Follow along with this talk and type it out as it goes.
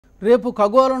రేపు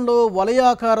ఖగోళంలో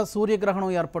వలయాకార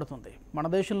సూర్యగ్రహణం ఏర్పడుతుంది. మన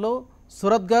దేశంలో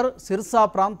సురత్గర్, సిర్సా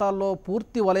ప్రాంతాల్లో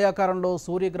పూర్తి వలయాకారంలో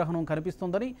సూర్యగ్రహణం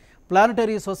కనిపిస్తుందని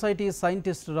ప్లానెటరీ సొసైటీ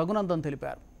సైంటిస్ట్ రఘునందన్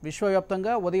తెలిపారు.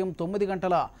 విశ్వవ్యాప్తంగా ఉదయం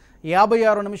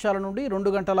 9:56 నుండి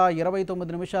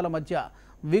 2:29 మధ్య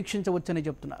వీక్షించవచ్చని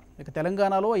చెప్తున్నారు. ఇక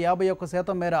తెలంగాణలో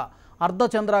 51% మేర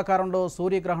అర్ధచంద్రాకారంలో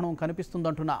సూర్యగ్రహణం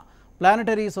కనిపిస్తుందంటున్న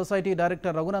ప్లానెటరీ సొసైటీ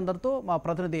డైరెక్టర్ రఘునందన్తో మా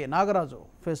ప్రతినిధి నాగరాజు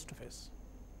ఫేస్ టు ఫేస్.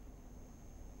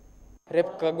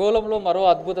 రేపు ఖగోళంలో మరో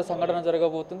అద్భుత సంఘటన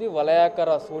జరగబోతుంది. వలయాకార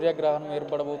సూర్యగ్రహణం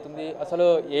ఏర్పడబోతుంది. అసలు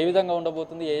ఏ విధంగా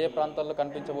ఉండబోతుంది, ఏ ప్రాంతాల్లో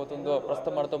కనిపించబోతుందో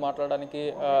ప్రస్తుతం మనతో మాట్లాడడానికి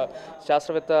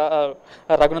శాస్త్రవేత్త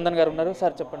రఘునందన్ గారు ఉన్నారు.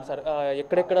 సార్ చెప్పండి సార్,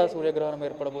 ఎక్కడెక్కడ సూర్యగ్రహణం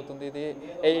ఏర్పడబోతుంది, ఇది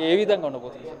ఏ విధంగా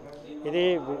ఉండబోతుంది?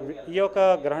 ఈ యొక్క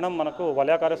గ్రహణం మనకు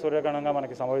వలయాకార సూర్యగ్రహణంగా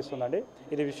మనకి సంభవిస్తుందండి.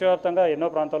 ఇది విశ్వవ్యాప్తంగా ఎన్నో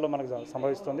ప్రాంతాల్లో మనకు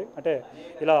సంభవిస్తుంది. అంటే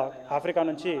ఇలా ఆఫ్రికా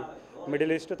నుంచి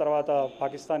మిడిల్ ఈస్ట్, తర్వాత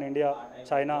పాకిస్తాన్, ఇండియా,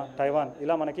 చైనా, తైవాన్,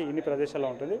 ఇలా మనకి ఇన్ని ప్రదేశాల్లో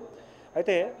ఉంటుంది.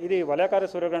 అయితే ఇది వలయాకార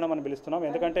సూర్యగ్రహణం అని పిలుస్తున్నాం.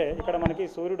 ఎందుకంటే ఇక్కడ మనకి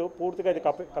సూర్యుడు పూర్తిగా ఇది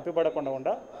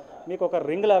కప్పిపడకుండా మీకు ఒక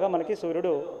రింగ్ లాగా మనకి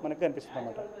సూర్యుడు మనకి కనిపిస్తుంది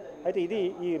అన్నమాట. అయితే ఇది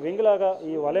ఈ రింగ్ లాగా,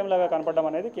 ఈ వలయం లాగా కనపడడం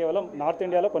అనేది కేవలం నార్త్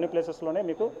ఇండియాలో కొన్ని ప్లేసెస్లోనే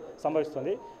మీకు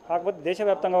సంభవిస్తుంది. కాకపోతే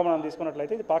దేశవ్యాప్తంగా మనం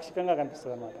తీసుకున్నట్లయితే ఇది పాక్షికంగా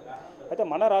కనిపిస్తుంది అన్నమాట. అయితే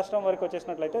మన రాష్ట్రం వరకు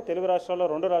వచ్చేసినట్లయితే తెలుగు రాష్ట్రాల్లో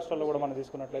 2 రాష్ట్రాల్లో కూడా మనం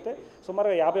తీసుకున్నట్లయితే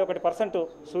సుమారుగా 51%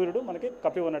 సూర్యుడు మనకి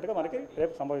కప్పి ఉన్నట్టుగా మనకి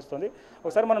రేపు సంభవిస్తుంది.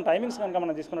 ఒకసారి మనం టైమింగ్స్ కనుక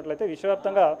మనం తీసుకున్నట్లయితే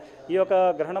విశ్వవ్యాప్తంగా ఈ యొక్క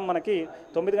గ్రహణం మనకి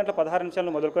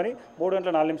 9:16 మొదలుకొని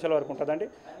 3:04 వరకు ఉంటుందండి.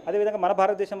 అదేవిధంగా మన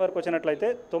భారతదేశం వరకు వచ్చినట్లయితే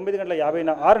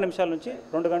 9:56 నుంచి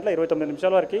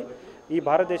 2:29 వరకు ఈ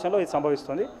భారతదేశంలో ఇది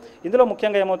సంభవిస్తుంది. ఇందులో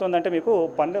ముఖ్యంగా ఏమవుతుందంటే మీకు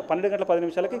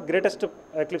 12:10 గ్రేటెస్ట్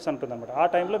ఎక్లిప్స్ ఉంటుందన్నమాట. ఆ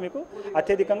టైంలో మీకు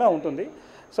అత్యధికంగా ఉంటుంది.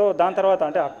 సో దాని తర్వాత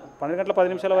అంటే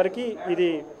 12:10 వరకు ఇది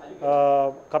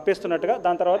కప్పేస్తున్నట్టుగా,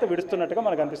 దాని తర్వాత విడుస్తున్నట్టుగా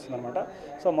మనకు అనిపిస్తుంది అనమాట.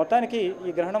 సో మొత్తానికి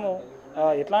ఈ గ్రహణము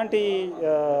ఎట్లాంటి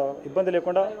ఇబ్బంది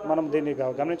లేకుండా మనం దీన్ని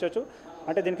గమనించవచ్చు.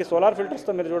 అంటే దీనికి సోలార్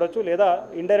ఫిల్టర్స్తో మీరు చూడొచ్చు, లేదా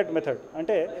ఇండైరెక్ట్ మెథడ్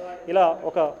అంటే ఇలా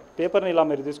ఒక పేపర్ని ఇలా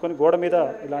మీరు తీసుకొని గోడ మీద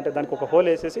ఇలా అంటే దానికి ఒక హోల్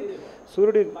వేసేసి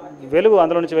సూర్యుడి వెలుగు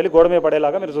అందులో నుంచి వెళ్ళి గోడ మీద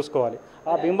పడేలాగా మీరు చూసుకోవాలి.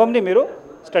 ఆ బింబంని మీరు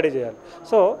స్టడీ చేయాలి.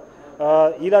 సో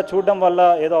ఇలా చూడడం వల్ల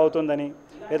ఏదో అవుతుందని,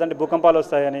 లేదంటే భూకంపాలు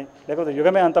వస్తాయని, లేకపోతే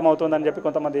యుగమే అంతం అవుతుందని చెప్పి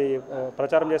కొంతమంది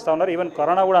ప్రచారం చేస్తూ ఉన్నారు. ఈవెన్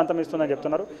కరోనా కూడా అంతమిస్తుందని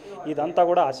చెప్తున్నారు. ఇదంతా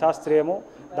కూడా అశాస్త్రీయము.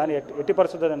 దాన్ని ఎట్టి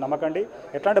పరిస్థితుల్లో నమ్మకండి.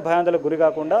 ఎట్లాంటి భయాందోళనకు గురి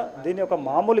కాకుండా దీన్ని ఒక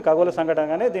మామూలు ఖగోళ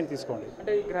సంఘటనగానే దీన్ని తీసుకోండి.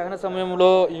 అంటే ఈ గ్రహణ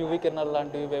సమయంలో యువి కిరణాలు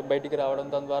లాంటివి బయటికి రావడం,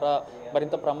 దాని ద్వారా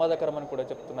మరింత ప్రమాదకరమని కూడా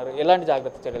చెప్తున్నారు. ఎలాంటి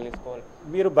జాగ్రత్త చర్యలు తీసుకోవాలి?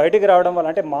 మీరు బయటికి రావడం వల్ల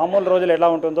అంటే మామూలు రోజులు ఎలా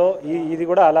ఉంటుందో ఇది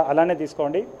కూడా అలానే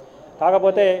తీసుకోండి.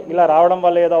 కాకపోతే ఇలా రావడం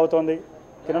వల్ల ఏదో అవుతుంది,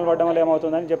 కిరణాలు పడడం వల్ల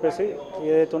ఏమవుతుందని చెప్పేసి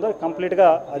ఏదైతుందో కంప్లీట్గా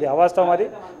అది అవాస్తవం. అది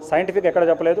సైంటిఫిక్ ఎక్కడ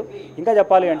చెప్పలేదు. ఇంకా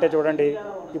చెప్పాలి అంటే చూడండి,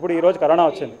 ఇప్పుడు ఈరోజు కరోనా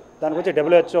వచ్చింది, దాని గురించి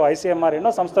WHO, ICMR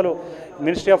ఎన్నో సంస్థలు,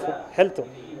 ministry of health,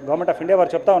 government of India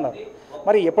వారు చెప్తా ఉన్నారు.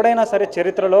 మరి ఎప్పుడైనా సరే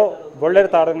చరిత్రలో వరల్డ్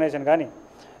హెల్త్ ఆర్గనైజేషన్ కానీ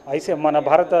మన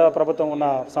భారత ప్రభుత్వం ఉన్న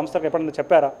సంస్థకు ఎప్పుడైనా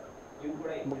చెప్పారా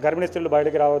గర్భిణీ స్త్రీలు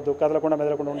బయటికి రావద్దు, కదలకుండా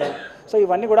మెదలకుండా ఉండాలి? సో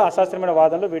ఇవన్నీ కూడా అశాస్త్రమైన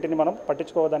వాదనలు, వీటిని మనం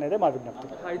పట్టించుకోవద్దు అనేది మా విజ్ఞప్తి.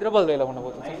 హైదరాబాద్లో ఎలా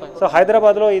ఉండబోతుంది? సో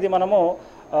హైదరాబాద్లో ఇది మనము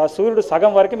సూర్యుడు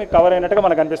సగం వరకు మీకు కవర్ అయినట్టుగా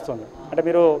మనకు కనిపిస్తుంది. అంటే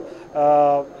మీరు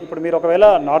ఇప్పుడు మీరు ఒకవేళ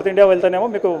నార్త్ ఇండియా వెళ్తేనేమో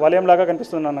మీకు వలయం లాగా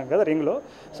కనిపిస్తుంది అన్నాం కదా రింగ్లో.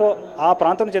 సో ఆ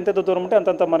ప్రాంతం నుంచి ఎంత దూరం ఉంటే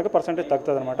అంతంత మనకి పర్సెంటేజ్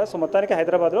తగ్గుతుంది అనమాట. సో మొత్తానికి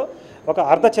హైదరాబాద్లో ఒక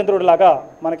అర్ధచంద్రుడు లాగా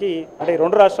మనకి, అంటే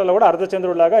 2 రాష్ట్రాల్లో కూడా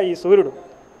అర్ధచంద్రుడు లాగా ఈ సూర్యుడు,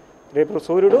 రేపు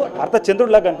సూర్యుడు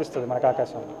అర్ధచంద్రుడు లాగా కనిపిస్తుంది మనకు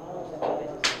ఆకాశంలో.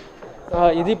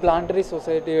 ఇది planetary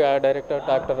society director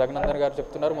doctor Raghunandan గారు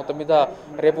చెప్తున్నారు. మొత్తం మీద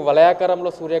రేపు వలయాకారంలో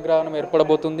సూర్యగ్రహణం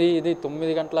ఏర్పడబోతుంది. ఇది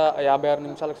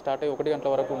 9:56 స్టార్ట్ అయ్యి 1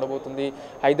 గంటల వరకు ఉండబోతుంది.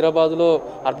 హైదరాబాద్లో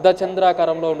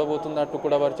అర్ధచంద్రాకారంలో ఉండబోతున్నట్టు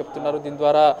కూడా వారు చెప్తున్నారు. దీని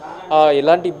ద్వారా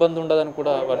ఎలాంటి ఇబ్బంది ఉండదని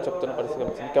కూడా వారు చెప్తున్న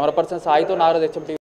పరిస్థితి. Camera person సాయితో Nagaraj, hmtv.